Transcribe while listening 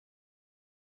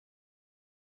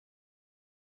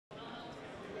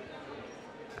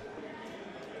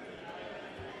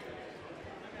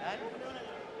Done?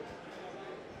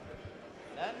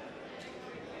 Done?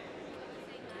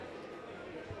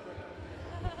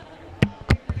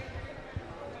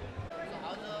 So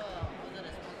how's the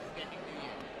response getting to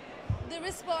you? The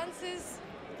response is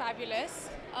fabulous.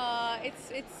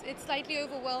 It's slightly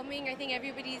overwhelming. I think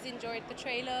everybody's enjoyed the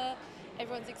trailer.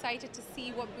 Everyone's excited to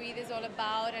see what Breathe is all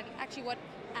about, and actually what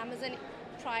Amazon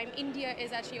Prime India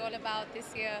is actually all about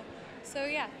this year. So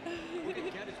yeah. उनका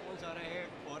क्या response आ रहा है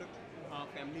और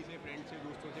family से, friend से,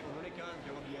 दोस्तों से उन्होंने क्या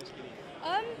जवाब दिया इसके लिए?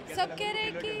 कि कैसा सब लगा कह उनको, रहे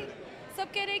हैं ट्रेलर कि कैसा लगा? सब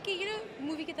कह रहे हैं कि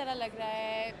मूवी की तरह लग रहा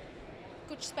है,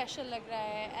 कुछ स्पेशल लग रहा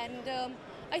है, and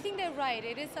I think they're right.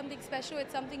 It is something special.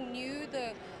 It's something new.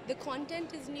 The content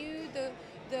is new.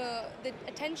 The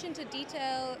attention to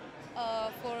detail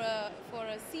for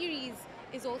a series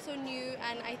is also new,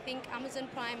 and I think Amazon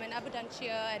Prime and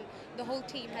Abundancia and the whole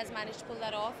team has managed to pull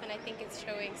that off, and I think it's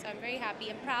showing. So I'm very happy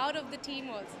and proud of the team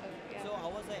also. Yeah. So how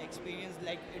was the experience?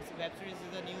 Like, it's web series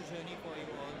is a new journey for you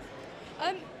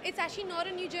also. It's actually not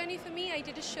a new journey for me. I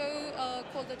did a show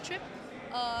called The Trip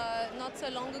not so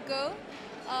long ago.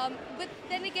 But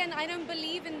then again, I don't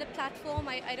believe in the platform.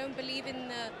 I don't believe in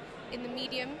the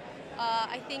medium.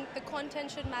 I think the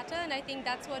content should matter, and I think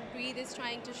that's what Breathe is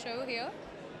trying to show here.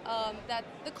 That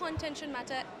the content should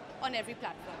matter on every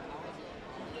platform.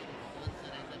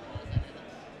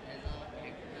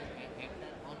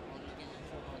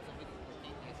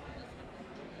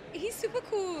 He's super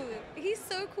cool. He's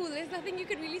so cool. There's nothing you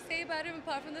could really say about him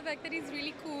apart from the fact that he's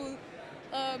really cool.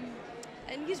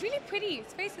 And he's really pretty.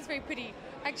 His face is very pretty.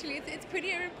 Actually, it's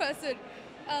prettier in person.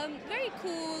 Very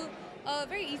cool.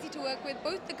 Very easy to work with.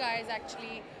 Both the guys,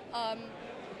 actually.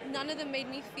 None of them made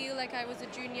me feel like I was a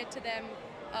junior to them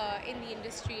in the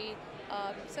industry.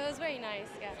 So it was very nice,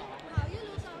 yeah.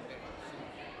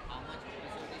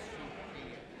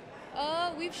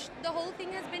 The whole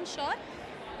thing has been shot.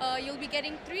 You'll be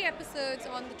getting 3 episodes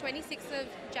on the 26th of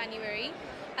January,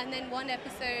 and then 1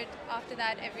 episode after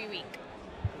that every week.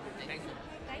 Thank you.